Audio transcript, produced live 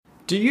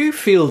Do you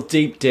feel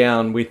deep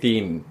down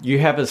within you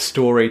have a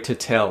story to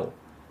tell,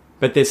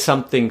 but there's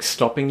something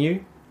stopping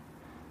you?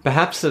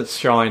 Perhaps it's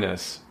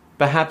shyness,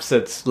 perhaps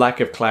it's lack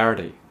of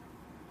clarity,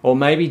 or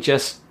maybe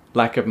just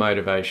lack of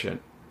motivation.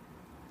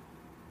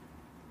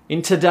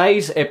 In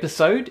today's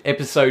episode,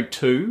 episode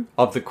 2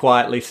 of the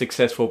Quietly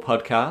Successful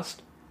podcast,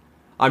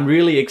 I'm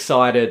really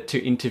excited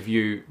to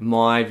interview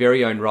my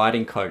very own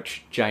writing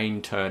coach,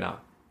 Jane Turner.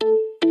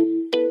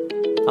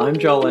 I'm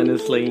Joel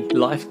Ennersley,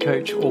 life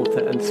coach,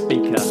 author and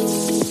speaker,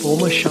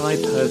 former shy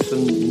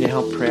person,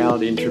 now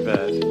proud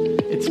introvert.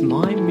 It's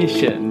my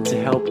mission to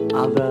help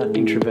other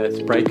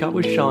introverts break up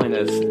with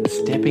shyness,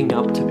 stepping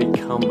up to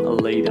become a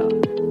leader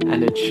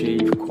and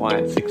achieve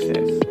quiet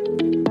success.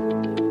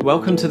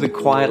 Welcome to the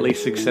Quietly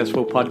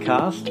Successful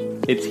podcast.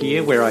 It's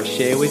here where I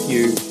share with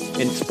you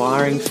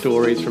inspiring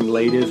stories from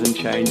leaders and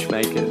change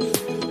makers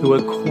who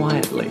are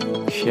quietly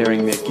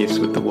sharing their gifts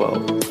with the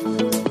world.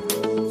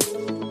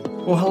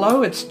 Well,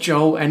 hello, it's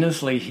Joel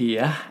Ennersley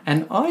here,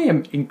 and I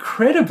am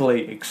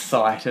incredibly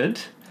excited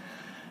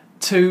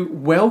to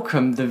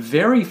welcome the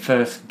very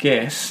first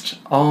guest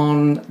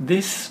on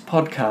this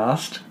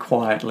podcast,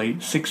 Quietly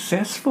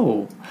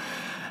Successful.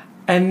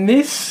 And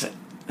this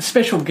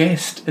special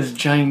guest is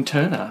Jane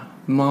Turner,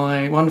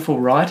 my wonderful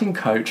writing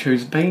coach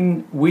who's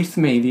been with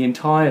me the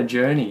entire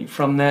journey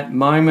from that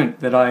moment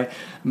that I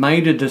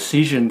made a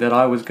decision that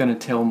I was going to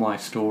tell my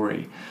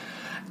story.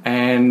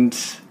 And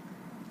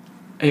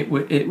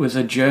it was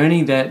a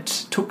journey that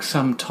took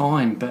some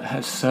time, but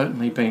has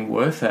certainly been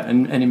worth it.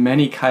 And in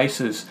many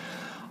cases,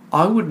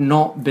 I would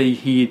not be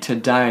here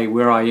today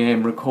where I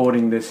am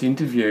recording this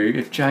interview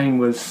if Jane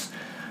was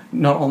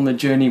not on the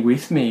journey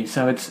with me.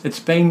 So it's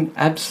been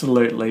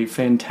absolutely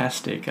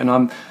fantastic. And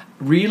I'm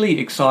really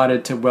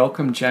excited to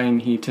welcome Jane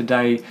here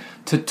today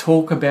to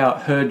talk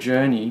about her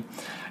journey,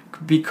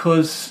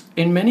 because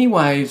in many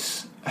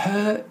ways,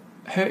 her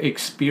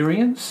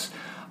experience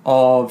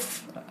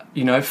of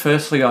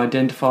firstly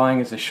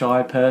identifying as a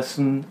shy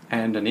person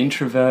and an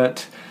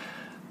introvert,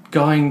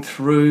 going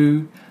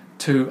through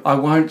to, I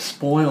won't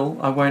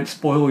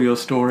spoil your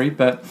story,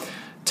 but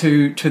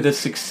to the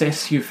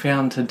success you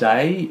found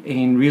today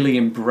in really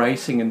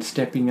embracing and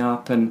stepping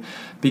up and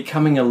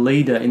becoming a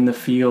leader in the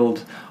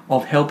field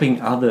of helping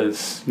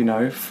others,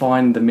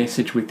 find the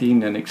message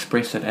within and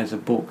express it as a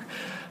book.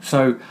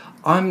 So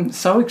I'm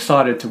so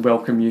excited to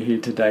welcome you here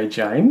today,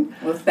 Jane.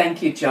 Well,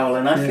 thank you, Joel,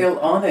 and I feel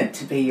honoured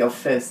to be your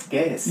first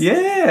guest.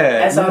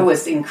 Yeah. As I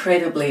was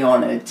incredibly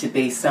honoured to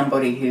be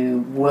somebody who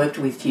worked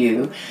with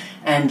you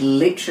and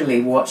literally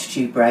watched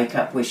you break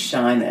up with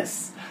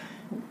shyness.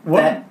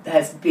 That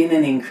has been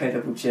an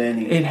incredible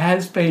journey. It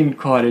has been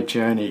quite a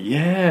journey,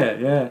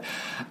 yeah.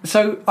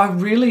 So I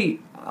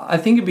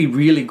think it'd be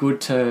really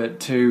good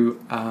to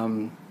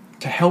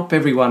help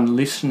everyone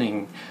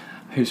listening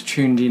who's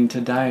tuned in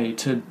today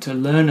to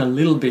learn a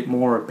little bit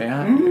more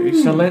about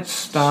you. So let's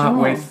start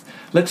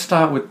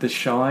with the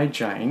shy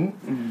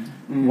Jane,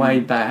 way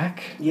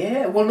back.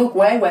 Yeah, well, look,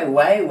 way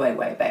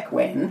back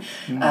when.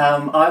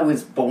 I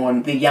was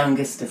born the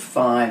youngest of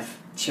 5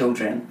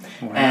 children.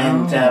 Wow.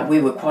 And we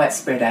were quite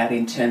spread out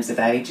in terms of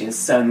ages.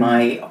 So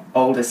my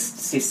oldest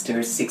sister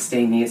is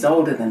 16 years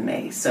older than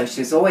me. So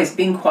she's always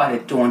been quite a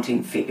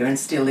daunting figure, and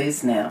still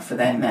is now for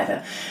that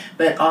matter.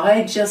 But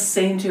I just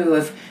seem to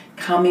have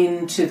come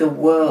into the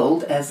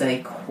world as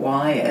a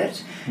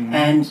quiet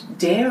and,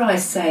 dare I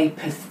say,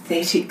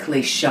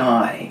 pathetically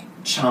shy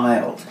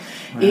child.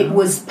 Wow. It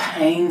was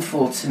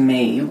painful to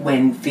me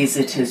when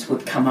visitors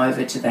would come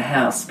over to the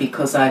house,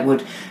 because I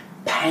would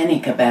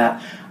panic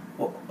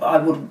I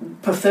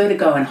would prefer to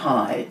go and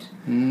hide.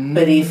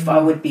 But if I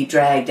would be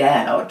dragged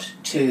out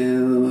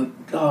to,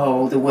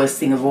 the worst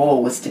thing of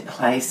all was to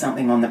play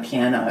something on the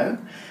piano,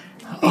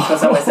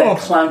 because I was a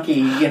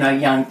clunky,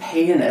 young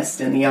pianist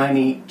and the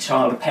only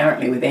child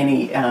apparently with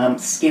any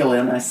skill,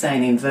 and I say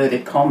in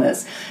inverted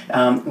commas,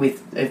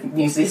 with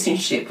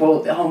musicianship.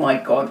 Well, oh my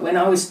God, when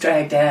I was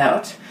dragged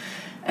out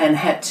and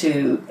had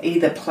to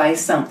either play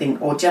something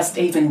or just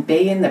even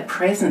be in the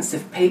presence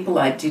of people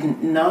I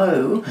didn't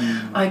know,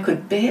 I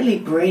could barely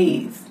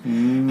breathe.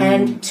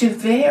 And to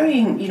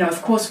varying,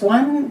 of course,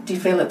 one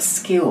develops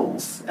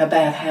skills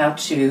about how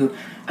to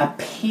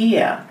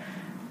appear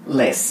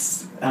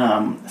less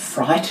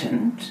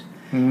frightened.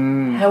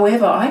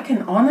 However, I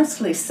can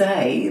honestly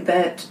say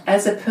that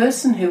as a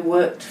person who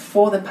worked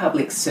for the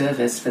public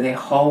service for their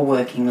whole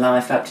working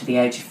life up to the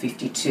age of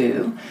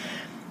 52,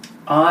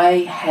 I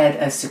had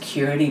a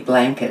security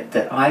blanket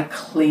that I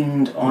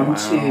clinged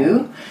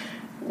onto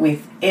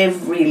with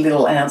every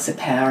little ounce of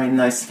power in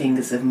those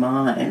fingers of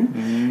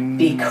mine,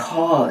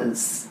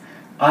 because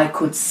I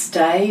could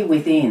stay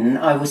within.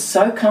 I was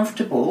so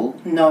comfortable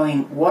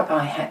knowing what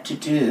I had to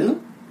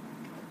do,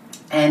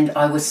 and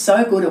I was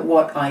so good at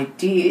what I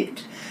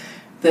did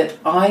that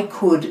I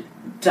could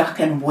duck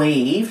and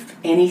weave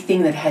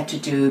anything that had to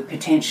do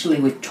potentially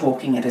with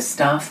talking at a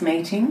staff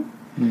meeting,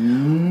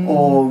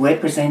 or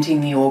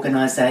representing the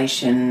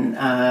organisation,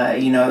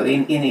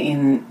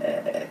 in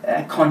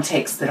a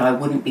context that I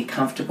wouldn't be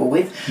comfortable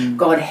with.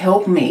 God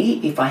help me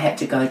if I had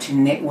to go to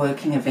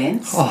networking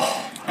events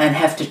and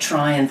have to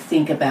try and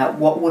think about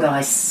what would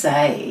I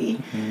say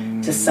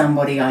to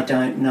somebody I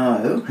don't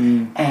know,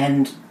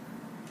 and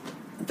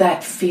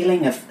that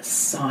feeling of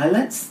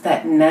silence,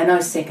 that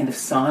nanosecond of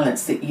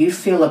silence that you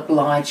feel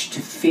obliged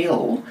to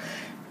fill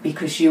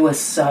because you are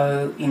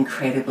so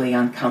incredibly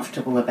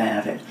uncomfortable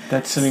about it.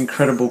 That's an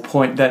incredible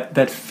point.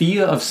 That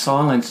fear of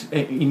silence,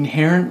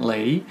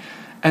 inherently,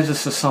 as a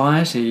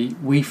society,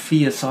 we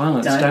fear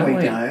silence, don't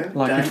we?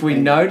 If we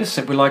notice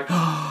it, we're like,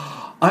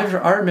 oh, I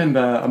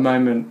remember a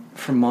moment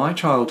from my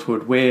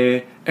childhood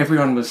where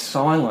everyone was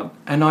silent,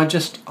 and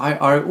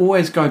I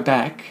always go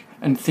back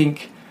and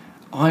think,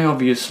 I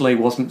obviously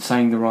wasn't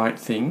saying the right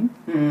thing,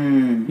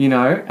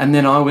 and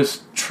then I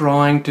was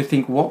trying to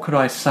think, what could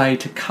I say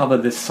to cover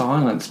this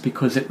silence,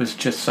 because it was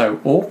just so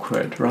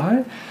awkward,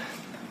 right?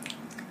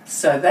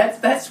 So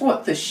that's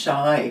what the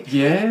shy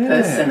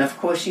person, of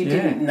course, you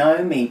didn't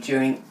know me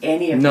during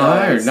any of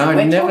those. No,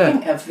 we're never.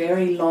 talking a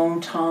very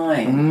long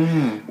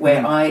time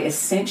where I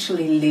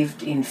essentially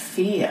lived in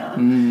fear.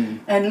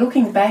 And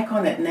looking back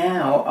on it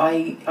now,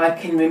 I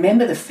can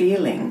remember the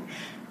feeling,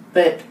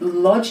 but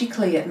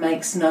logically it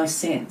makes no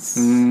sense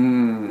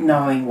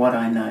knowing what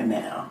I know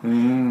now.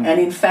 And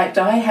in fact,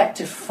 I had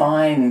to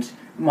find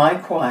my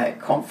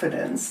quiet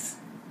confidence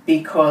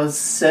because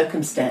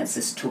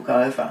circumstances took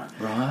over.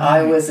 Right.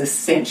 I was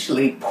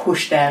essentially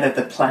pushed out of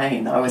the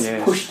plane. I was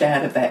pushed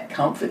out of that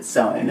comfort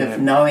zone of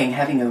knowing,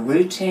 having a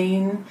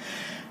routine,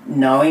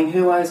 knowing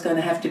who I was going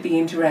to have to be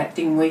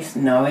interacting with,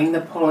 knowing the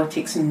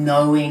politics,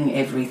 knowing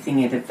everything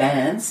in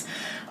advance.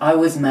 I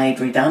was made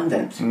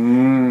redundant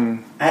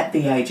at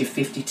the age of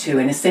 52.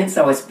 In a sense,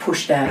 I was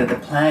pushed out of the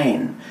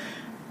plane.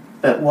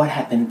 But what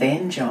happened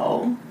then,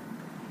 Joel,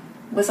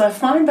 was I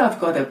find I've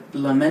got a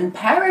bloomin'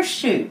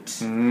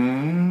 parachute.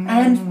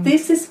 And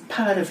this is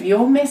part of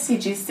your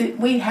message, is that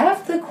we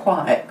have the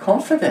quiet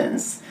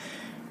confidence.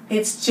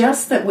 It's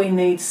just that we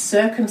need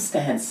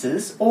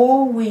circumstances,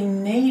 or we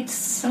need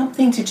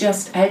something to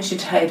just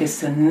agitate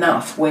us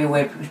enough where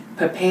we're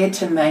prepared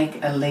to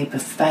make a leap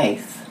of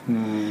faith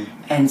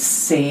and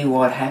see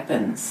what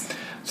happens.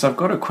 So I've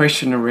got a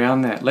question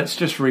around that. Let's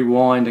just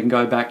rewind and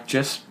go back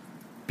just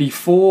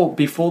before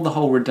the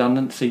whole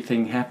redundancy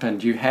thing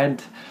happened. You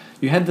had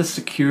the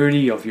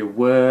security of your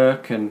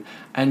work and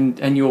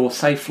your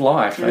safe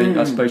life,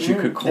 I suppose you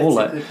could call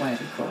it. That's a good way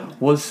to call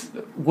it.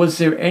 Was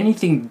there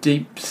anything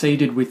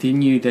deep-seated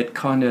within you that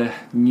kind of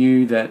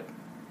knew that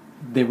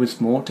there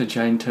was more to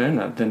Jane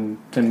Turner than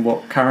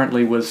what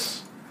currently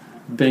was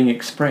being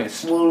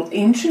expressed? Well,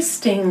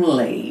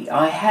 interestingly,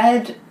 I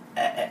had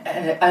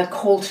a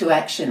call to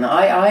action.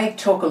 I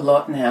talk a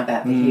lot now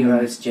about the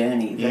hero's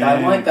journey that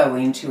I won't go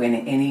into in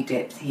any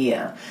depth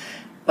here.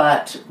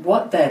 But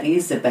what that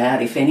is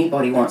about, if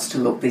anybody wants to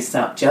look this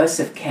up,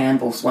 Joseph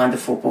Campbell's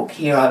wonderful book,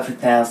 Hero of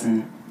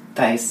 1,000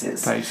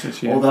 Faces.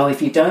 Although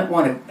if you don't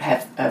want to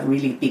have a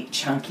really big,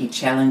 chunky,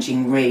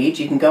 challenging read,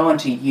 you can go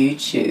onto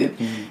YouTube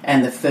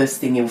and the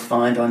first thing you'll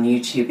find on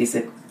YouTube is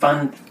a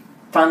fun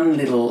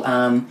little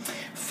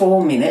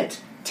 4-minute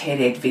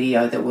TED-Ed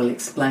video that will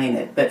explain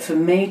it. But for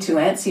me, to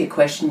answer your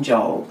question,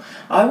 Joel,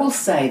 I will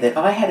say that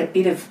I had a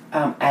bit of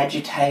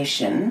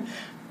agitation.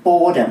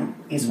 Boredom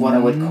is what I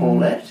would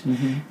call it.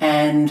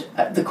 And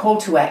the call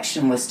to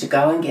action was to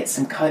go and get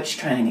some coach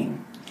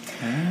training.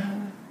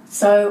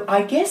 So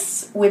I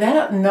guess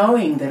without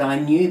knowing that I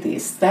knew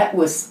this, that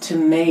was to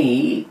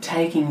me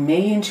taking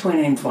me into an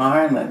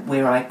environment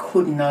where I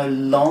could no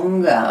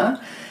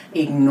longer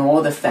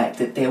ignore the fact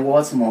that there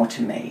was more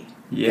to me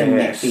than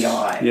met the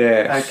eye.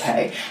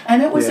 Okay.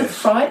 And it was a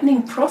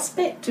frightening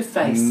prospect to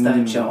face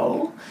though,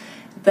 Joel.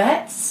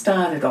 That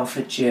started off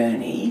a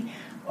journey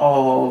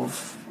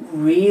of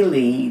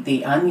really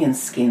the onion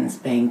skins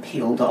being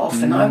peeled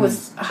off. And I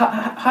was,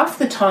 half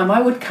the time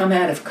I would come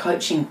out of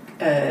coaching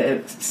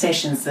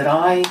sessions that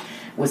I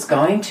was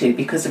going to,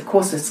 because of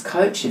course as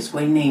coaches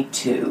we need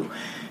to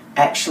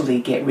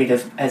actually get rid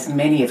of as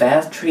many of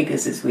our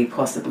triggers as we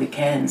possibly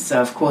can.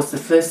 So of course the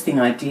first thing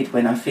I did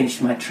when I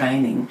finished my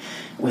training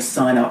was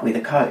sign up with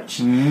a coach.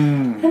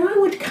 And I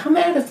would come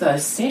out of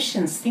those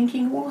sessions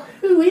thinking, well,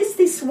 who is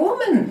this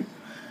woman?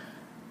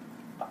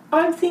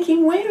 I'm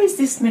thinking, where is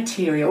this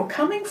material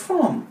coming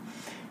from?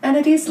 And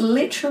it is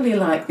literally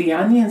like the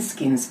onion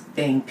skins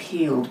being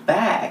peeled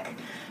back.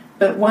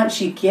 But once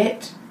you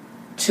get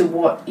to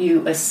what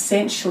you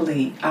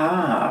essentially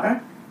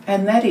are,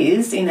 and that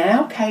is, in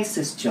our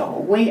cases,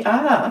 Joel, we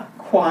are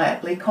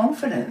quietly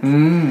confident.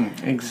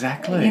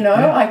 Exactly. You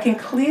know, I can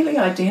clearly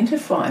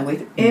identify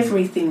with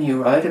everything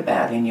you wrote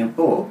about in your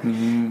book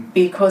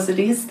because it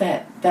is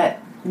that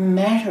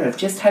matter of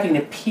just having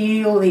to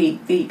peel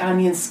the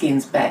onion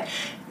skins back,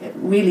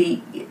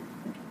 really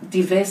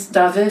divest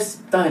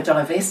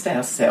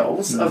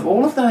ourselves of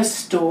all of those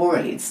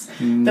stories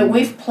that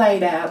we've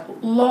played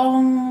out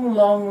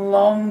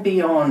long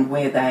beyond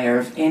where they are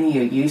of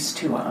any use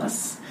to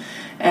us,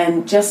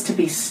 And just to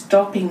be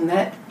stopping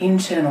that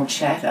internal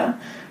chatter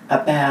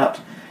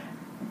about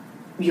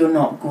you're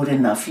not good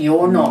enough,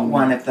 you're not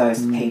one of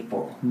those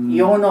people,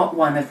 you're not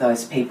one of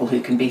those people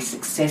who can be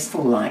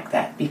successful like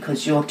that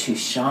because you're too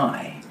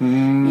shy,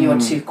 you're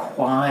too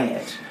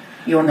quiet,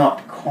 you're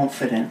not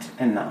confident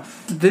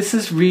enough. This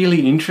is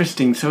really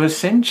interesting. So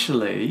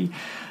essentially,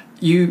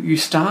 you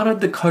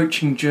started the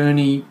coaching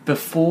journey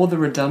before the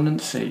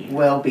redundancy.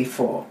 Well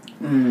before.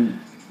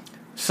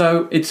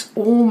 So it's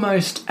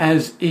almost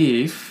as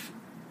if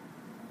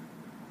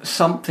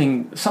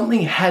something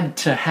had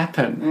to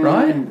happen,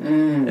 right?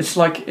 It's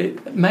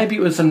like maybe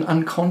it was an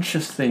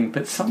unconscious thing,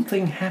 but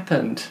something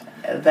happened.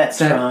 That's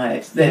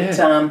right.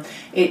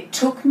 It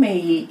took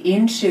me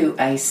into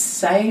a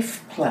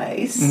safe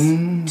place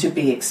to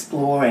be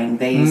exploring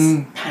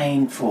these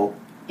painful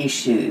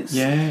issues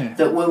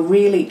that were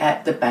really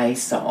at the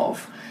base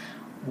of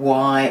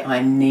why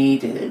I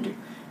needed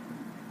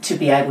to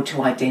be able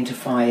to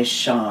identify as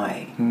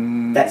shy.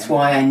 That's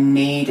why I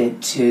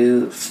needed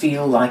to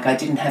feel like I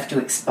didn't have to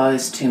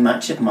expose too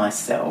much of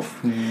myself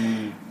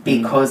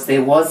because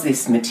there was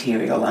this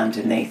material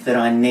underneath that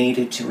I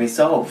needed to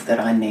resolve, that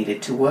I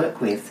needed to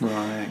work with.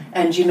 Right.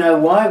 And you know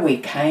why we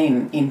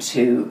came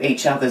into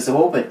each other's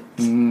orbit,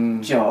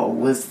 Joel,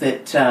 was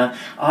that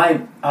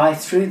I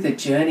through the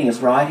journey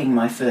of writing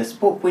my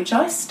first book, which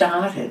I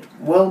started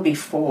well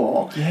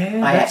before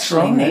I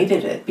actually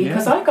needed it,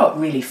 because I got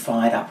really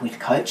fired up with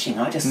coaching.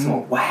 I just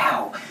thought,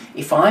 wow,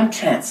 if I'm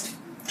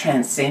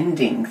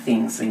transcending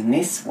things in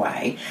this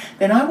way,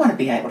 then I want to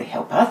be able to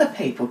help other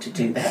people to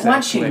do that. Exactly.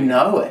 Once you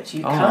know it,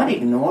 you can't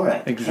ignore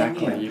it.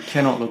 Exactly. Can You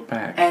cannot look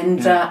back.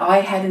 And I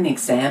had an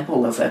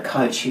example of a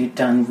coach who'd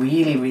done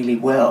really, really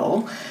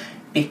well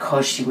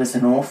because she was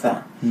an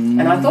author.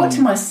 And I thought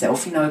to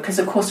myself, you know, because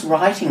of course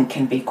writing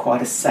can be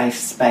quite a safe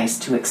space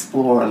to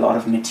explore a lot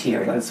of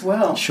material as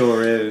well.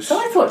 Sure is. So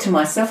I thought to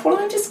myself, well,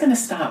 I'm just going to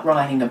start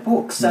writing a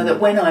book so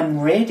that when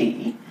I'm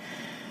ready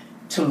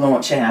to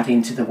launch out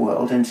into the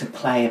world and to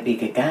play a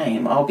bigger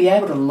game, I'll be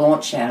able to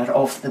launch out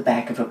off the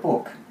back of a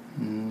book.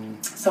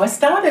 So I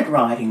started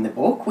writing the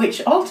book,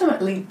 which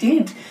ultimately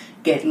did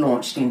get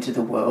launched into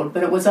the world,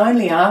 but it was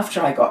only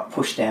after I got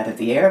pushed out of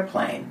the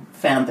aeroplane,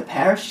 found the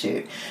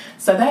parachute.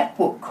 So that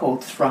book,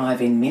 called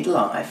Thrive in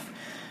Midlife,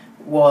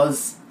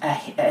 was a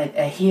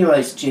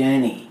hero's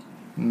journey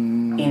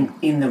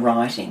in the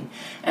writing.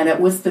 And it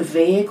was the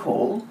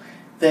vehicle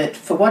that,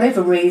 for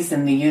whatever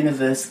reason, the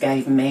universe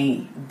gave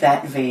me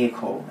that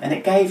vehicle. And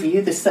it gave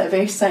you the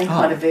very same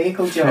kind of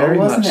vehicle, Joel,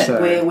 wasn't it?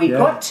 So. Where we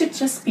got to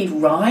just be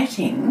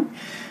writing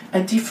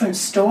a different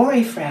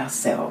story for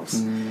ourselves.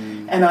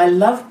 And I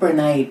love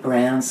Brené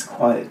Brown's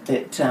quote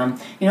that,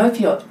 you know, if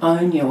you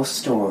own your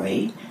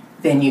story,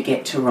 then you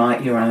get to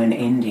write your own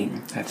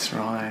ending. That's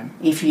right.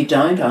 If you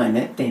don't own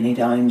it, then it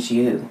owns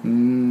you.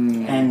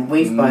 And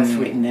we've both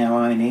written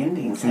our own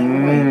endings,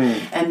 haven't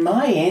we? And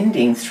my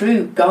ending,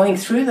 going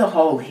through the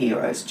whole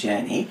hero's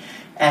journey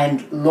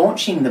and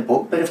launching the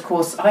book, but of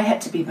course I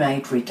had to be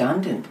made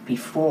redundant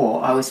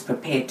before I was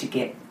prepared to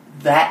get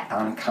that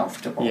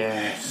uncomfortable.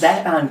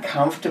 That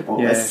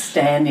uncomfortable as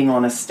standing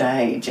on a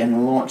stage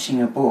and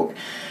launching a book.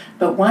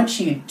 But once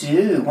you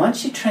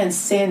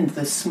transcend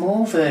the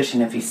small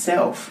version of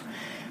yourself,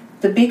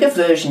 the bigger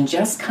version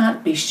just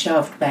can't be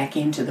shoved back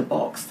into the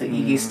box that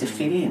you used to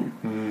fit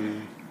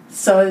in.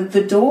 So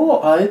the door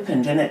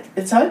opened, and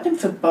it's open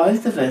for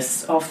both of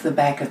us off the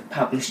back of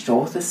published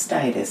author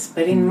status.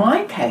 But in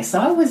my case,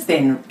 I was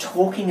then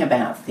talking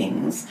about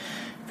things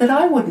that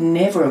I would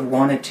never have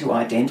wanted to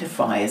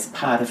identify as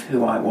part of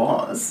who I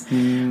was.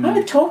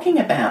 I'm talking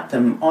about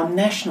them on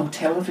national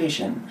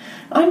television.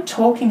 I'm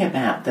talking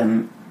about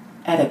them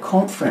at a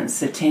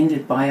conference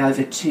attended by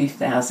over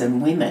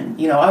 2,000 women.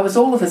 You know, I was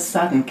all of a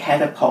sudden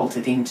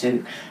catapulted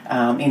into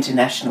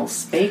international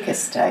speaker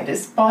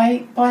status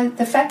by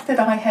the fact that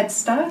I had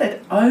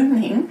started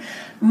owning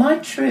my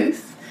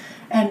truth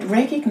and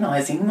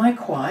recognising my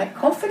quiet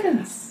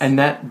confidence. And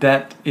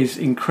that is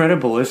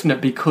incredible, isn't it?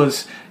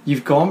 Because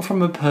you've gone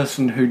from a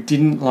person who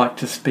didn't like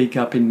to speak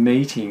up in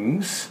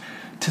meetings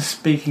to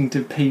speaking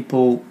to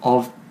people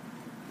of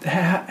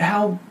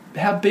how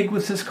big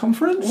was this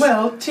conference?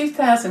 Well,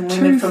 2,000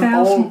 women from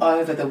all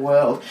over the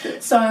world.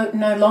 So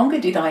no longer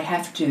did I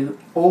have to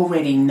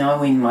already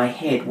know in my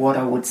head what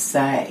I would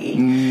say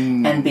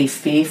and be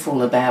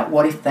fearful about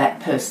what if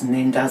that person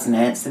then doesn't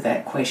answer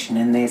that question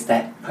and there's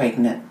that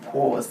pregnant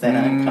pause,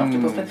 that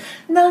uncomfortable.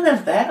 None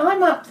of that.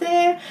 I'm up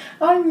there.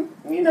 I'm,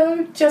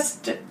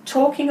 just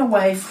talking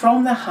away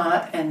from the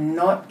heart and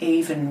not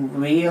even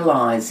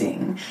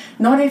realising,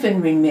 not even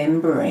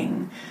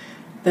remembering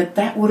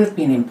that would have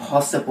been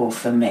impossible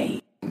for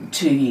me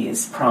 2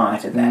 years prior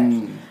to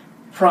that,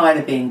 prior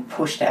to being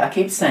pushed out. I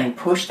keep saying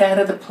pushed out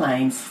of the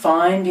plane,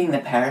 finding the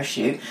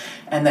parachute,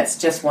 and that's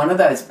just one of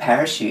those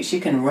parachutes. You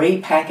can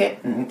repack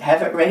it and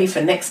have it ready for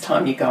next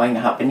time you're going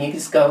up, and you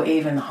just go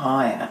even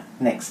higher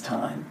next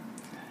time.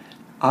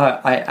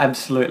 I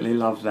absolutely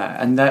love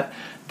that. And that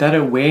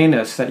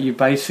awareness that you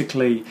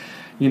basically,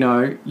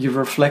 you've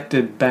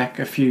reflected back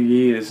a few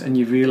years and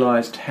you've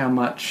realised how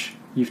much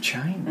you've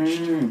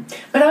changed.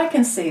 But I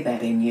can see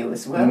that in you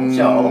as well,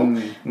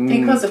 Joel,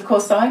 because of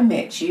course I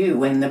met you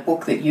when the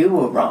book that you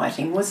were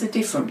writing was a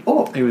different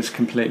book. It was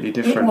completely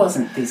different. It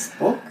wasn't this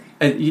book.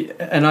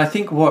 And I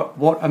think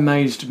what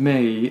amazed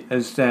me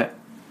is that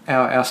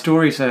our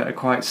stories are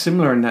quite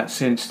similar in that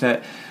sense,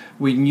 that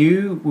we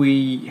knew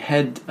we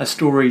had a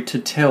story to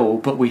tell,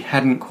 but we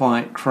hadn't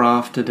quite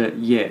crafted it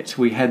yet.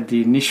 We had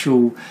the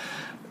initial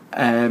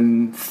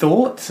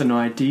thoughts and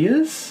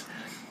ideas.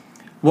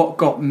 What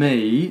got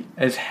me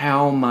is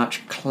how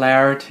much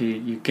clarity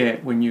you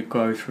get when you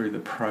go through the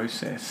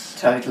process.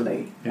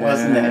 Totally,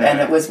 wasn't it? And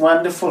it was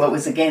wonderful. It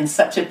was, again,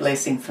 such a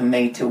blessing for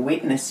me to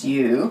witness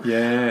you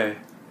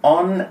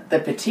on the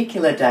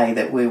particular day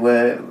that we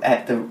were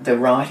at the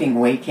writing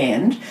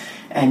weekend.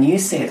 And you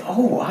said,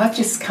 I've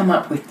just come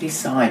up with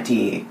this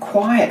idea,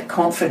 quiet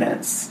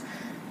confidence.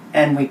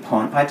 And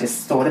I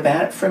just thought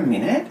about it for a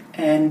minute.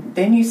 And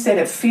then you said,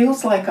 it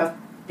feels like I've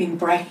been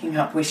breaking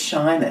up with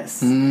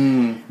shyness.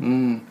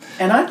 And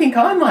I think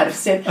I might have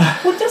said,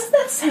 well, doesn't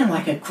that sound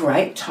like a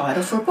great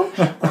title for a book?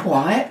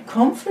 Quiet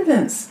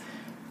confidence,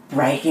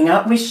 breaking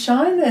up with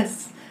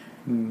shyness.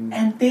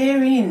 And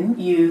therein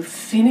you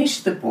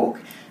finished the book,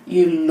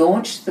 you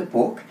launched the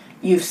book,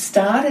 you've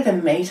started a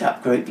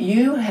meetup group,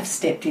 you have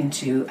stepped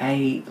into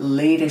a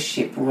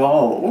leadership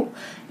role,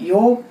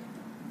 you're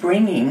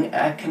bringing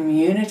a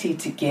community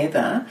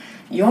together,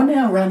 you're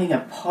now running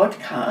a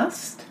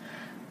podcast.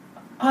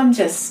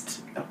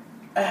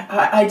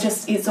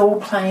 It's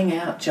all playing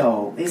out,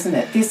 Joel, isn't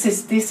it? This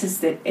is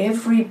that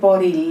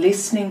everybody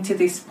listening to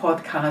this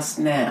podcast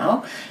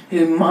now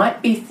who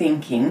might be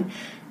thinking,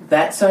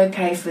 that's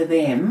okay for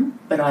them,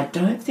 but I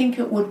don't think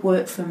it would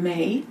work for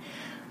me.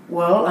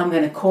 Well, I'm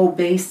going to call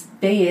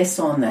BS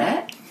on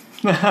that.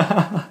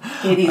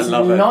 It is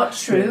not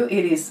true.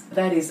 Yeah.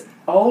 That is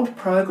old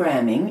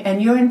programming,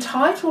 and you're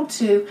entitled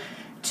to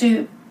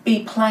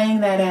be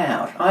playing that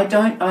out. I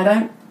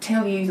don't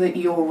tell you that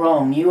you're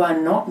wrong. You are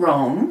not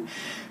wrong,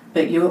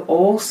 but you're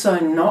also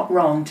not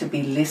wrong to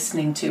be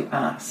listening to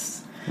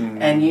us.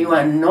 And you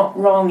are not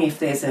wrong if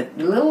there's a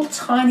little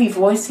tiny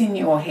voice in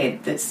your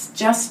head that's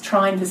just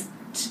trying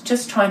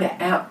to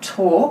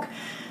out-talk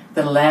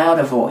the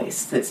louder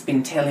voice that's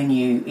been telling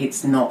you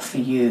it's not for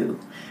you.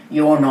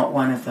 You're not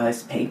one of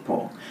those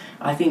people.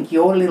 I think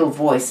your little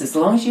voice, as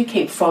long as you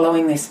keep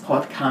following this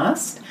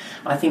podcast,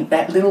 I think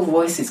that little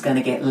voice is going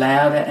to get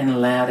louder and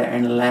louder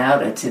and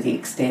louder to the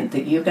extent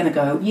that you're going to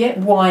go, yeah,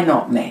 why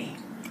not me?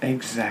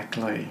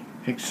 Exactly.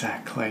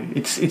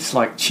 It's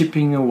like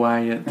chipping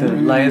away at the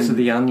layers of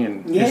the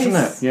onion, isn't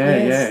it?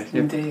 Yeah.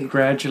 Indeed.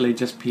 Gradually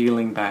just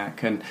peeling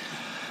back. And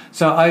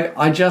so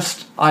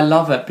I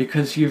love it,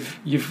 because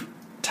you've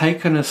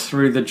taken us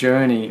through the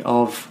journey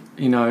of,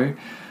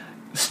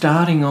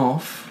 starting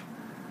off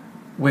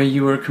where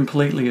you were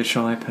completely a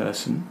shy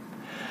person,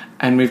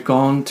 and we've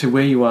gone to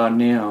where you are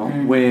now,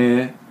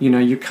 where,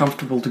 you're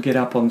comfortable to get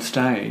up on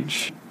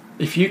stage.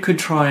 If you could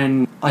try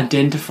and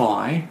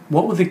identify,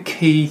 what were the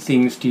key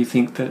things, do you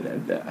think,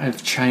 that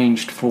have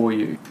changed for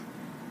you?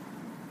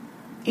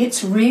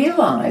 It's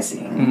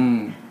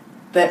realising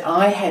that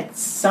I had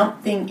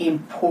something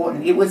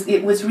important. It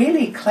was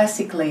really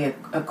classically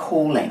a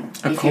calling,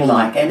 if you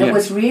like. And it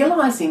was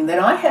realising that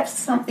I have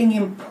something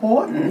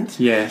important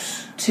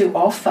to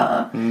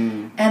offer.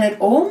 And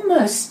it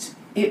almost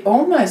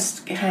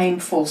came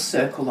full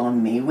circle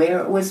on me, where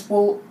it was,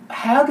 well,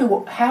 how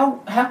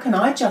can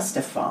I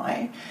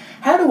justify,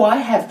 how do I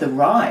have the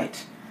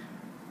right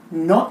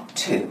not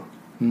to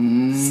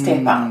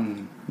step up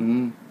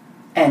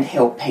and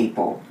help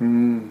people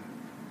in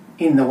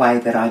the way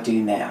that I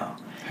do now?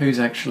 Who's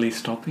actually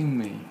stopping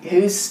me?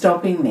 Who's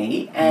stopping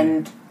me,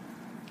 and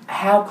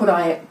how could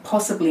I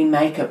possibly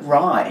make it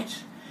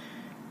right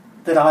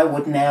that I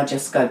would now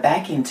just go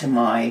back into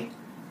my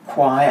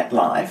quiet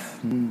life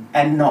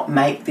and not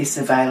make this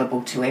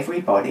available to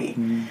everybody?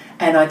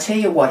 And I tell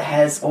you what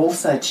has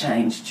also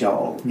changed,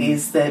 Joel,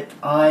 is that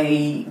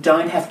I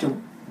don't have to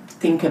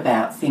think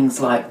about things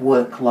like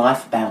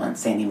work-life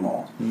balance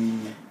anymore,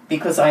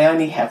 because I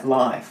only have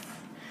life.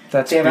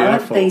 There beautiful.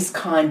 Aren't these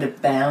kind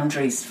of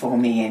boundaries for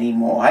me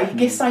anymore. I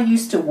guess I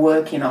used to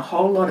work in a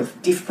whole lot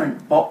of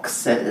different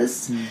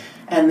boxes,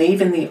 and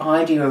even the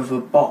idea of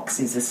a box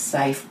is a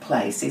safe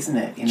place, isn't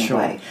it, in a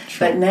way?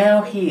 Sure. But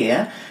now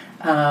here,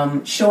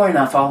 sure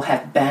enough, I'll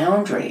have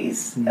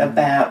boundaries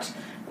about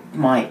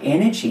my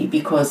energy,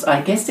 because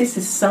I guess this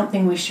is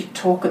something we should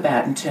talk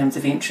about in terms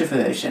of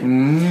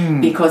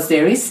introversion, because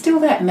there is still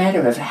that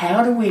matter of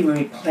how do we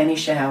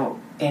replenish our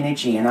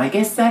energy. And I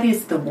guess that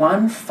is the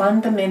one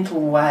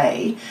fundamental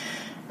way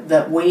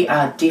that we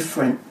are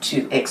different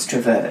to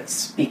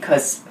extroverts.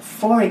 Because,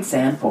 for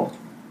example,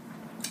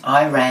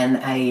 I ran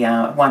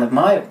one of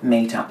my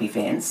meetup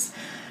events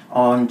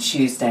on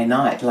Tuesday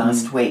night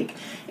last week.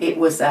 It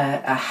was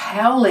a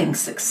howling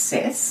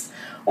success.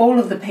 All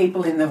of the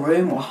people in the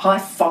room were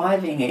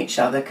high-fiving each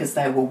other because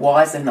they were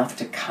wise enough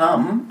to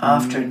come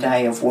after a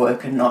day of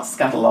work and not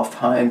scuttle off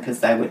home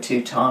because they were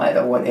too tired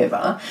or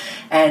whatever.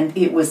 And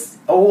it was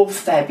all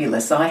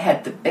fabulous. I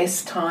had the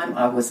best time.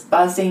 I was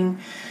buzzing.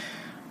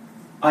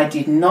 I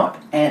did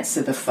not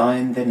answer the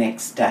phone the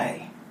next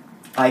day.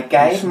 I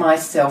gave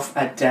myself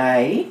a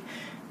day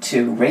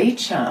to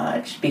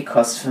recharge,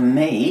 because for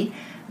me,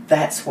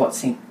 that's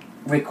what's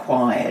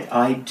required.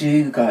 I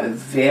do go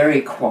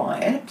very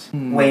quiet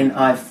when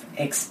I've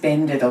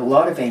expended a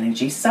lot of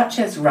energy, such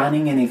as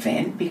running an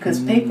event, because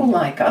people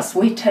like us,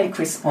 we take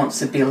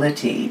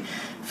responsibility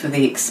for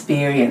the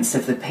experience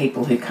of the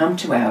people who come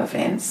to our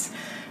events.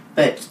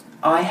 But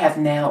I have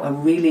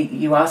now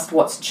you asked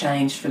what's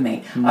changed for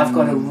me. I've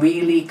got a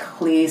really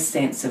clear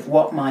sense of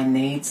what my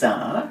needs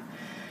are,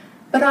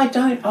 but I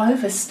don't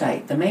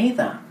overstate them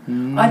either.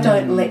 I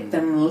don't let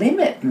them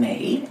limit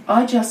me.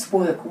 I just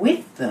work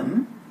with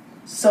them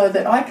so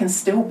that I can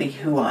still be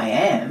who I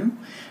am.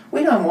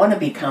 We don't want to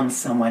become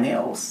someone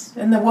else,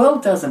 and the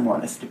world doesn't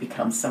want us to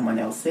become someone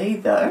else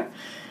either.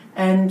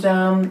 And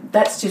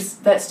that's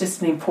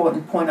just an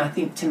important point, I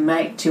think, to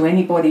make to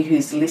anybody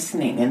who's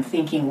listening and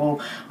thinking,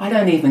 well, I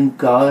don't even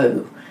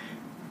go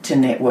to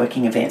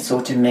networking events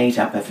or to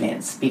meet-up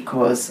events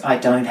because I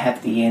don't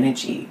have the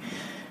energy.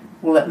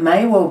 Well, it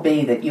may well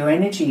be that your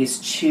energy is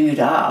chewed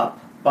up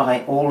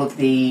by all of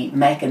the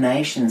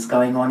machinations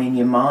going on in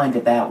your mind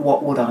about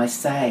what would I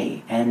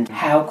say and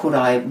how could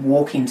I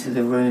walk into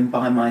the room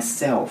by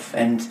myself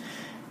and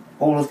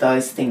all of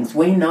those things.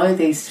 We know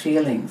these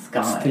feelings,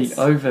 guys. It's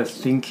the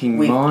overthinking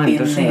We've mind, been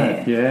doesn't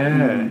there.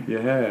 it?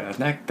 Yeah.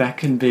 And that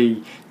can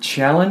be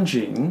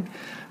challenging,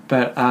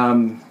 but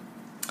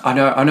I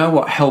know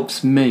what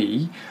helps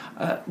me.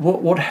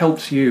 What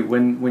helps you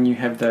when you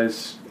have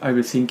those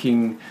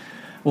overthinking,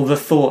 or the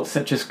thoughts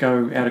that just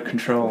go out of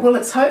control? Well,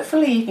 it's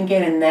hopefully you can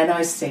get a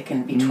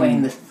nanosecond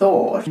between the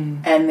thought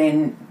and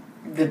then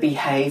the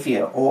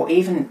behaviour, or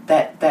even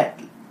that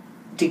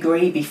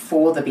degree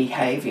before the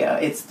behaviour.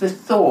 It's the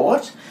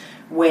thought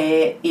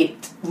where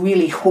it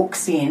really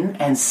hooks in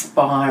and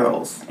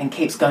spirals and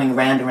keeps going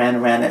round and round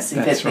and round. That's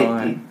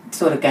right. It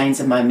sort of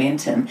gains a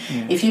momentum.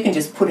 Yeah. If you can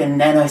just put a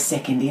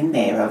nanosecond in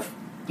there of,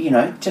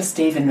 just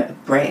even a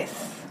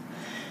breath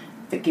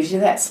that gives you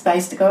that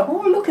space to go,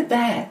 oh, look at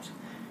that.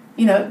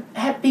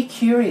 Be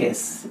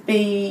curious,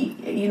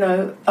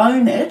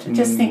 own it.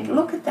 Just think,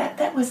 look at that.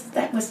 That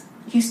was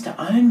used to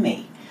own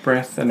me.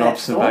 Breath and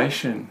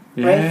observation.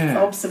 Breath,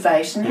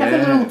 observation. Have a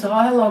little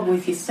dialogue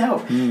with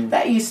yourself.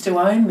 That used to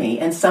own me,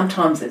 and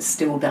sometimes it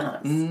still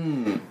does.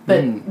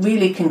 But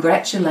really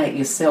congratulate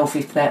yourself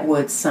if that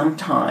word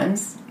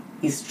sometimes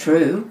is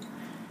true,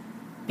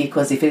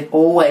 because if it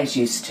always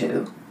used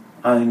to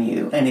own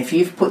you, and if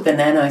you've put the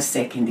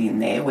nanosecond in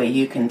there where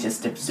you can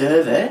just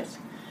observe it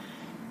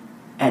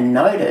and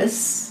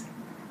notice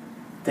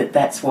that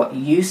that's what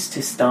used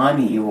to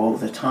stymie you all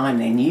the time,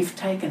 then you've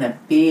taken a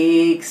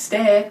big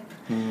step,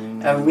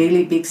 a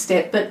really big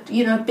step. But,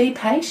 be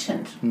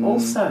patient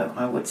also,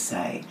 I would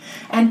say,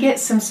 and get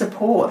some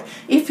support.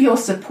 If your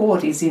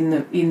support is in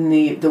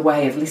the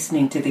way of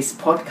listening to this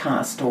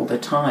podcast all the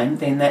time,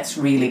 then that's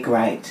really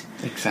great.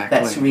 Exactly.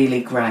 That's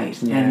really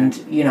great. Yeah. And,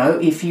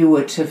 if you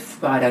were to,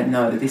 I don't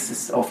know, this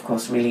is, of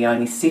course, really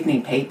only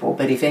Sydney people,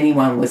 but if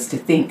anyone was to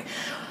think,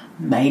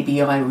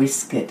 maybe I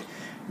risk it,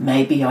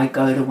 maybe I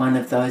go to one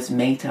of those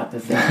meet-up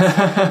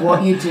events.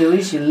 What you do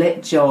is you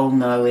let Joel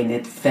know in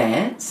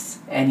advance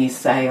and you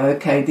say,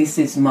 okay, this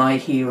is my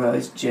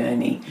hero's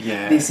journey.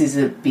 Yeah. This is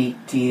a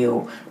big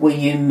deal. Will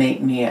you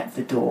meet me at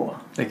the door?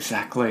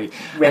 Exactly.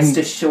 Rest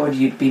assured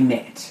you'd be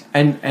met.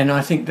 And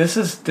I think this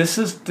is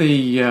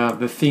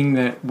the thing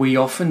that we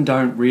often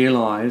don't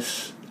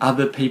realise.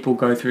 Other people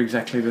go through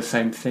exactly the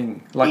same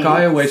thing. Like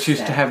I always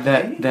used to have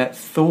that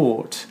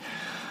thought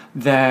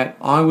that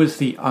I was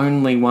the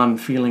only one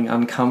feeling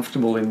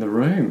uncomfortable in the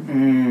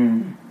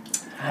room.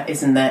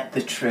 Isn't that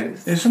the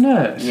truth? Isn't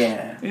it?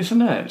 Yeah.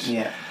 Isn't it?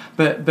 Yeah.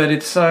 But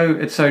it's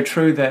so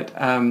true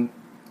that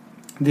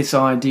this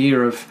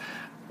idea of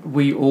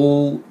we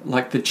all,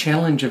 like the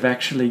challenge of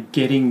actually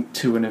getting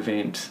to an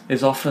event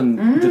is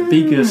often the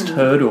biggest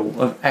hurdle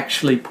of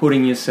actually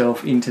putting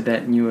yourself into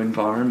that new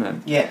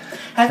environment. Yeah.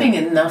 Having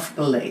enough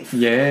belief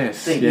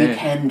that you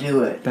can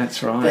do it.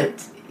 That's right.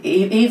 But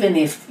even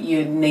if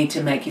you need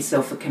to make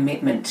yourself a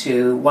commitment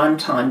to one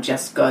time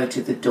just go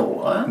to the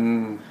door,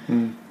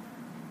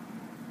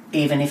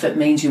 even if it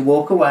means you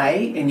walk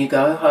away and you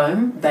go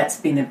home, that's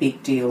been a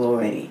big deal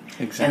already.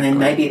 Exactly. And then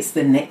maybe it's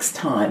the next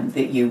time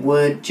that you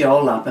word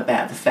Joel up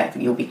about the fact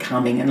that you'll be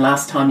coming, and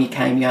last time you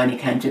came, you only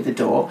came to the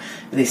door,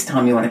 but this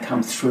time you want to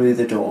come through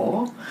the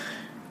door.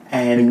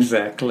 And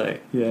exactly.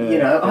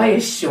 Yeah. I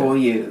assure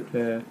you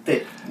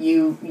that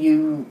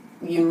you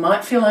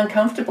might feel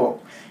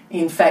uncomfortable.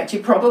 In fact, you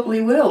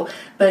probably will.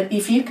 But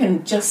if you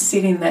can just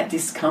sit in that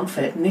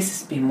discomfort, and this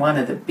has been one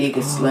of the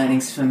biggest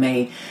learnings for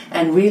me,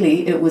 and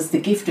really it was the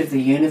gift of the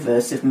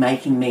universe of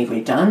making me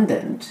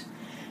redundant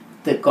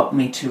that got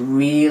me to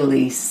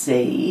really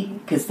see,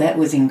 because that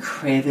was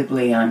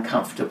incredibly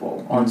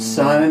uncomfortable on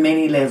so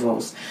many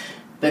levels.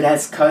 But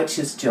as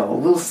coaches, Joel,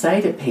 we'll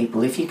say to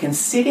people, if you can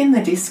sit in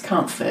the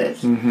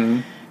discomfort,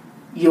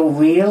 you'll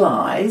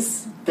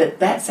realise that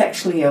that's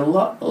actually a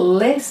lot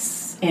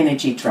less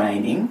energy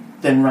draining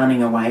than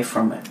running away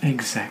from it.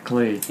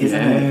 Exactly. Isn't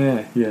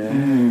it?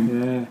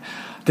 Yeah.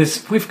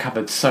 We've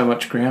covered so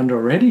much ground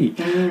already.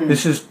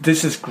 This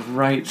is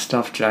great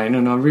stuff, Jane,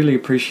 and I really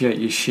appreciate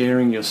you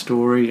sharing your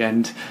story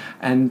and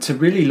to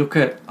really look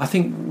at. I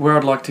think where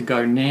I'd like to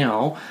go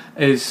now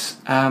is,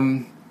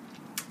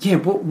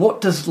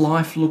 what does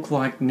life look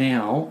like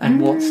now,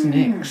 and what's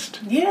next?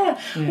 Yeah.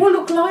 Well,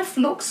 look, life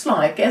looks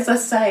like, as I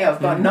say,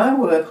 I've got no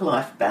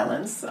work-life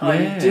balance.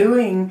 I'm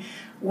doing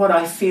what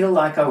I feel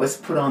like I was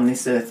put on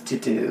this earth to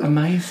do.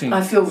 Amazing.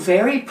 I feel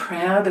very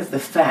proud of the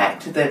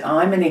fact that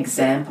I'm an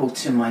example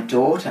to my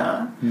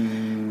daughter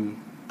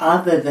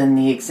other than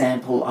the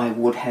example I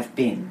would have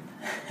been.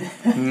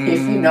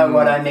 If you know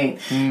what I mean,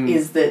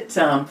 is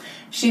that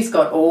she's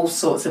got all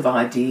sorts of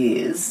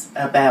ideas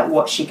about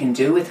what she can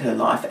do with her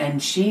life,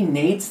 and she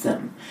needs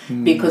them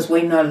because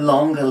we no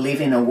longer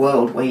live in a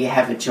world where you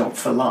have a job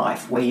for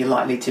life, where you're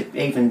likely to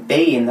even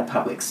be in the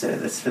public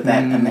service for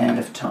that amount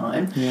of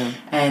time.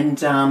 And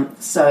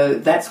so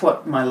that's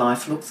what my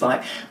life looks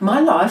like. My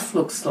life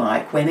looks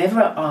like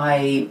whenever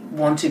I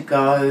want to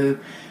go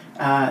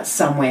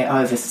somewhere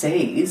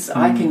overseas,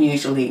 I can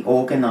usually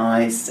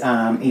organise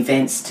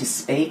events to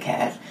speak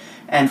at.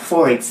 And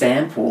for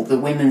example, the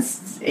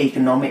Women's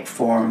Economic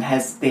Forum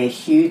has their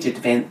huge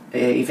event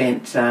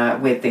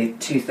where the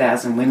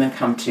 2,000 women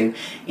come to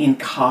in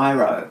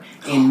Cairo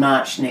in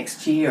March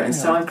next year. And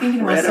so I'm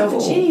thinking to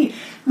myself, gee,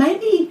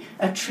 maybe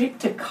a trip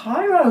to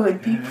Cairo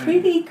would be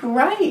pretty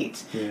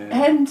great.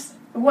 And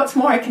what's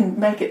more, I can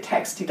make it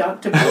tax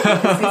deductible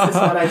because this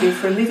is what I do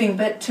for a living.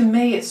 But to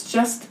me, it's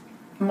just,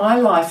 my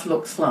life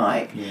looks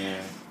like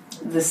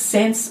the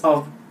sense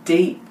of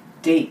deep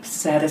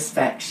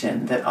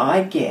satisfaction that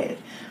I get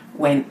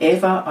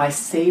whenever I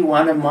see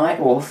one of my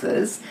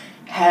authors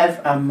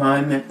have a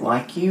moment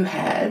like you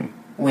had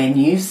when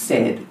you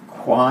said,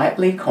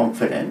 quietly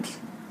confident,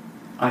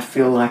 I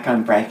feel like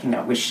I'm breaking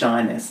up with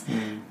shyness.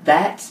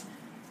 That,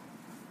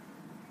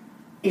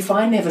 if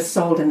I never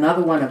sold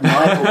another one of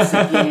my books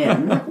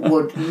again,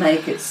 would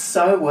make it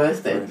so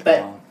worth it.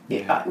 But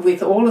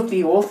with all of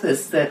the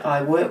authors that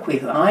I work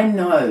with, I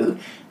know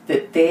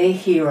that their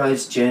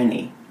hero's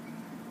journey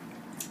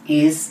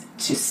is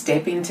to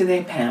step into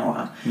their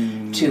power,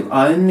 to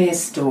own their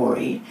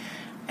story,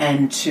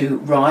 and to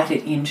write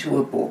it into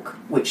a book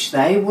which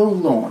they will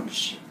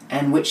launch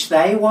and which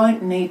they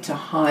won't need to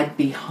hide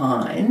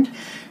behind,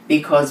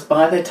 because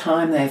by the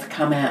time they've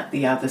come out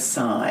the other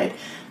side,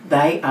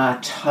 they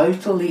are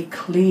totally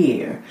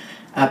clear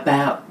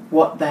about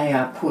what they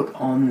are put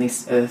on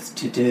this earth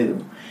to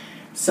do.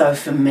 So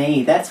for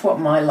me, that's what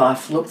my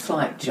life looks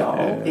like,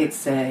 Joel.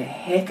 It's a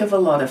heck of a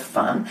lot of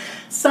fun.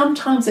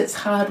 Sometimes it's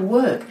hard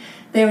work.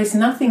 There is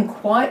nothing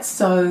quite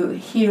so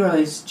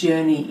hero's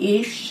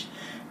journey-ish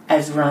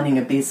as running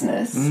a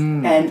business.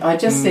 And I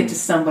just said to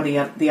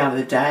somebody the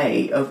other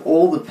day, of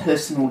all the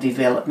personal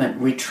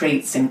development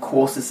retreats and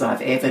courses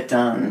I've ever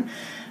done,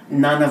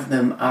 none of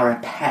them are a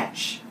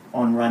patch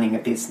on running a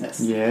business.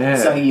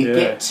 So you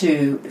get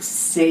to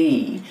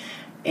see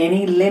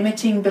any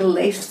limiting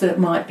beliefs that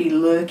might be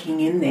lurking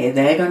in there.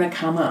 They're going to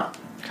come up.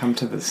 Come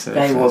to the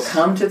surface. They will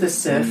come to the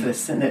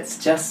surface, and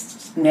it's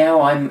just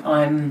now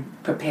I'm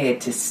prepared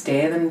to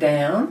stare them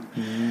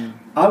down.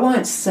 I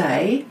won't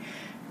say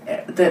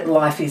that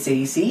life is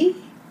easy,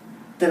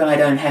 that I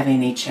don't have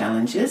any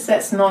challenges.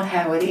 That's not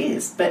how it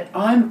is. But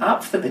I'm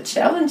up for the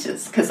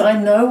challenges because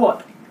I know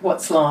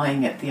what's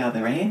lying at the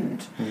other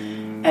end.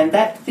 And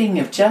that thing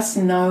of just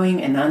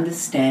knowing and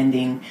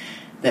understanding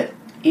that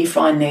if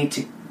I need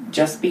to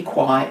just be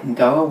quiet and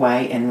go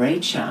away and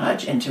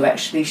recharge and to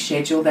actually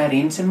schedule that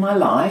into my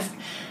life,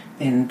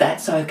 then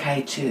that's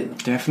okay too.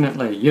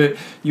 Definitely.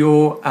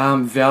 You're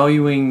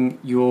valuing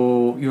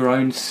your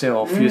own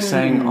self. You're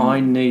saying, I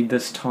need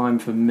this time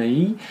for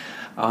me.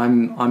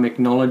 I'm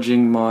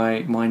acknowledging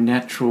my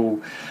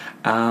natural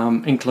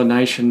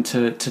inclination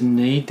to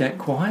need that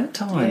quiet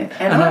time.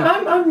 And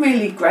I'm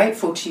really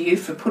grateful to you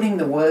for putting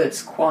the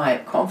words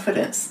quiet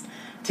confidence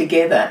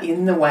together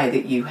in the way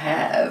that you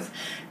have,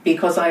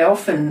 because I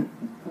often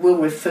will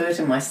refer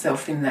to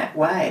myself in that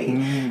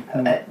way,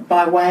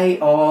 by way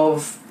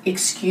of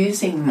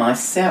excusing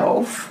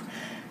myself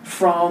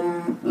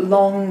from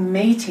long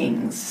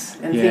meetings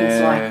and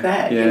things like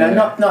that. You know,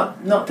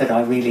 not that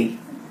I really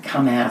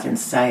come out and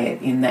say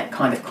it in that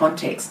kind of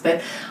context,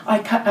 but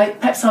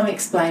perhaps I'm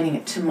explaining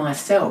it to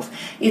myself.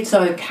 It's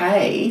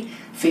okay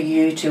for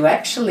you to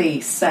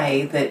actually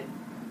say that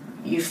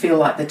you feel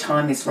like the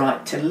time is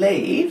right to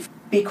leave,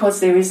 because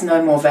there is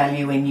no more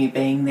value in you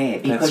being there,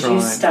 because you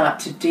start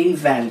to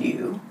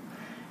devalue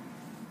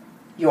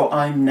your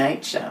own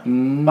nature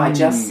by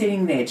just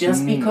sitting there,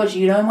 just because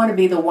you don't want to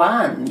be the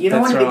one. You don't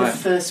want to be the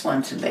first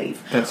one to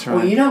leave.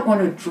 Or you don't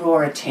want to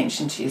draw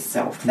attention to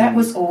yourself. That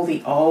was all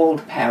the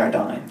old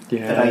paradigm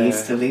that I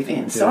used to live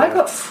in. So I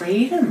got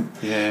freedom.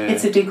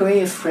 It's a degree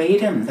of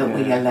freedom that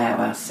we allow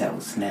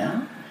ourselves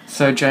now.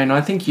 So, Jane,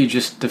 I think you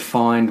just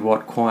defined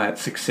what quiet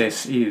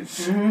success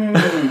is. Okay,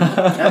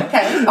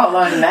 I'll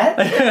own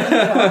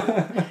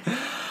that.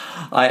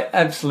 I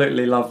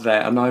absolutely love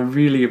that, and I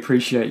really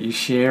appreciate you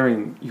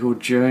sharing your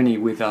journey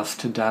with us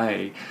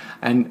today.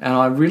 And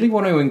I really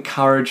want to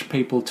encourage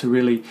people to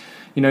really,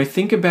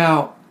 think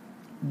about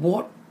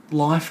what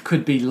life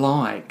could be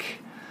like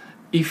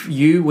if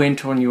you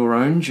went on your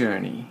own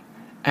journey,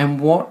 and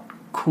what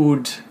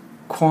could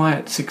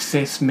quiet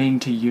success mean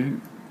to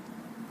you.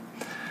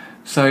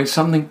 So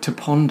something to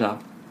ponder.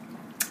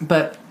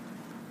 But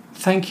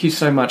thank you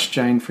so much,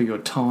 Jane, for your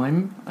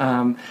time.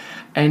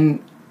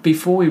 And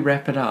before we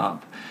wrap it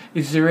up,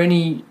 is there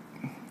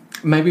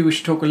maybe we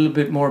should talk a little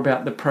bit more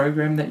about the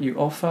program that you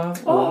offer,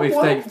 or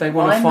if they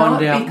want to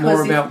find out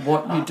more about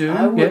what you do.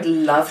 I would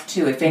love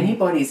to. If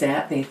anybody's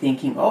out there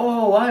thinking,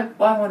 I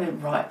want to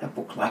write a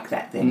book like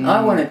that then.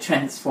 I want to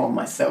transform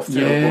myself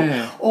through a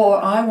book.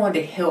 Or I want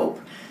to help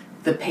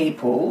the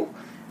people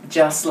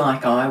just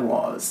like I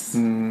was.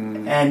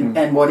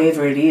 And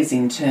whatever it is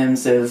in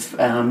terms of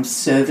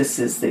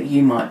services that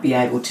you might be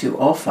able to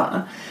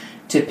offer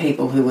to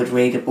people who would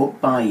read a book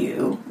by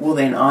you, well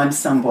then I'm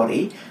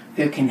somebody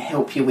who can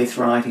help you with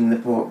writing the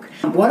book.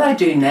 What I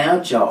do now,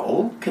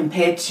 Joel,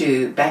 compared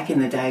to back in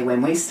the day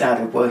when we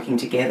started working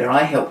together,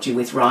 I helped you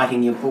with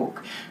writing your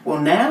book. Well,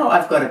 now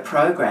I've got a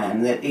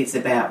program that is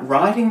about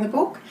writing the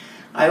book.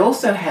 I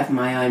also have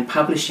my own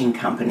publishing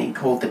company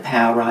called the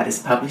Power Writers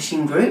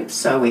Publishing Group,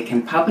 so we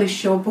can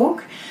publish your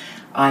book.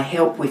 I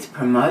help with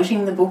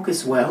promoting the book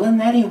as well, and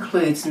that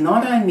includes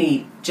not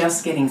only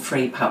just getting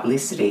free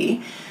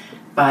publicity,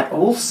 but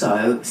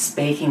also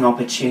speaking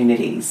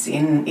opportunities.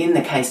 In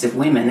the case of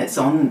women, it's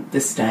on the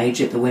stage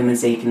at the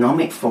Women's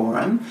Economic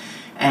Forum,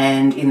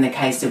 and in the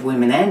case of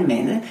women and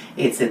men,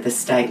 it's at the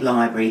State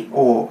Library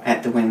or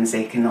at the Women's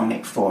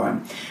Economic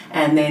Forum.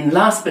 And then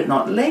last but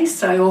not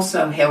least, I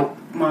also help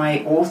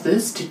my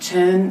authors to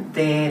turn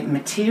their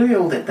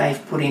material that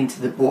they've put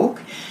into the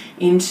book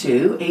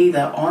into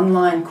either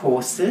online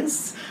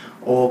courses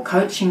or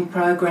coaching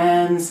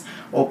programs,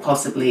 or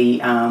possibly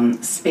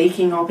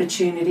speaking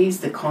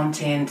opportunities, the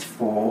content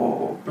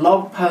for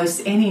blog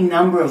posts, any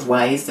number of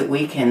ways that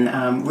we can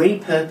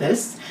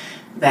repurpose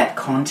that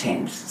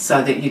content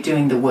so that you're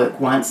doing the work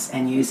once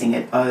and using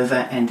it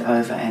over and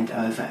over and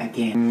over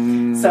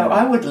again. So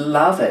I would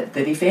love it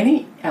that if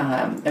any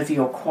of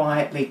your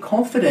quietly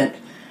confident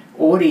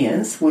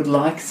audience would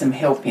like some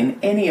help in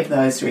any of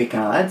those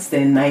regards,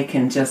 then they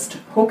can just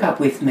hook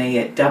up with me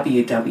at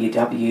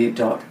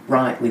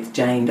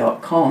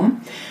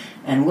www.writewithjane.com,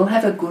 and we'll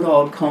have a good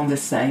old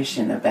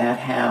conversation about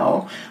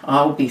how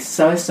I'll be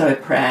so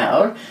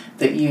proud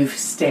that you've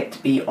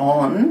stepped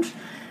beyond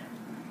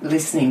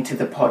listening to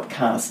the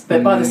podcast.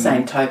 But by the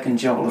same token,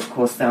 Joel, of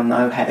course, they'll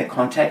know how to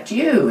contact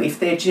you if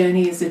their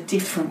journey is a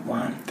different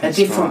one, a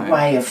different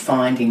way of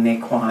finding their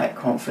quiet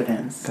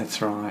confidence.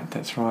 That's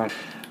right.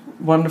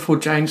 Wonderful,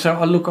 Jane. So,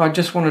 I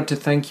just wanted to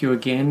thank you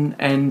again,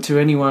 and to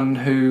anyone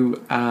who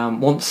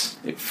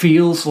it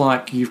feels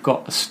like you've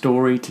got a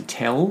story to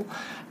tell,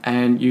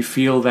 and you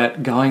feel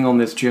that going on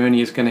this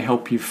journey is going to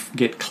help you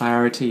get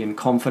clarity and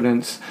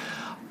confidence.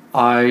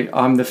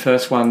 I'm the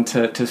first one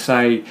to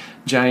say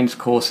Jane's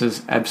course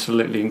is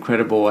absolutely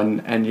incredible,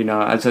 and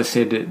as I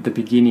said at the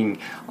beginning,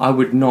 I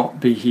would not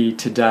be here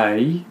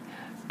today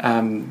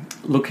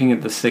looking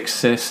at the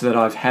success that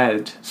I've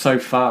had so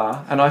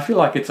far, and I feel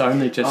like it's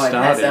only just started.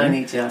 It has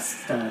only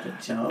just started,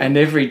 Joel. And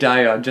every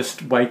day I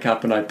just wake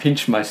up and I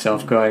pinch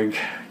myself going,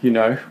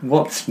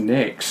 what's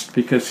next?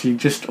 Because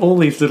all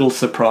these little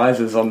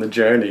surprises on the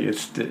journey.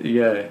 It's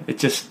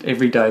just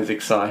every day is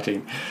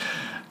exciting.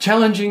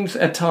 Challenging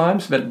at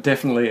times, but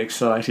definitely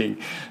exciting.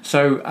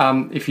 So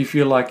if you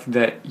feel like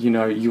that,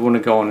 you want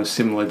to go on a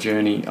similar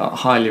journey, I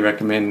highly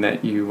recommend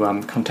that you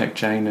contact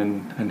Jane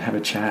and have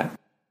a chat.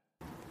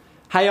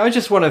 Hey, I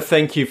just want to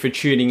thank you for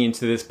tuning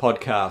into this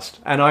podcast,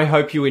 and I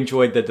hope you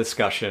enjoyed the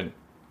discussion.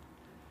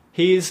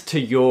 Here's to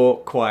your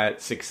quiet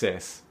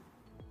success.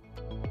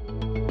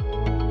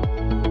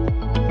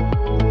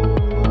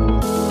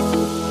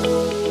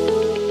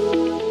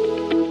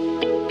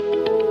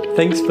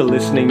 Thanks for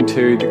listening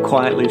to the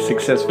Quietly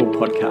Successful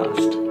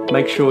podcast.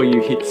 Make sure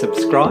you hit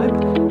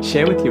subscribe,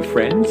 share with your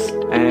friends,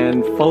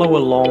 and follow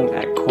along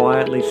at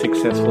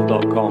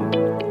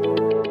quietlysuccessful.com.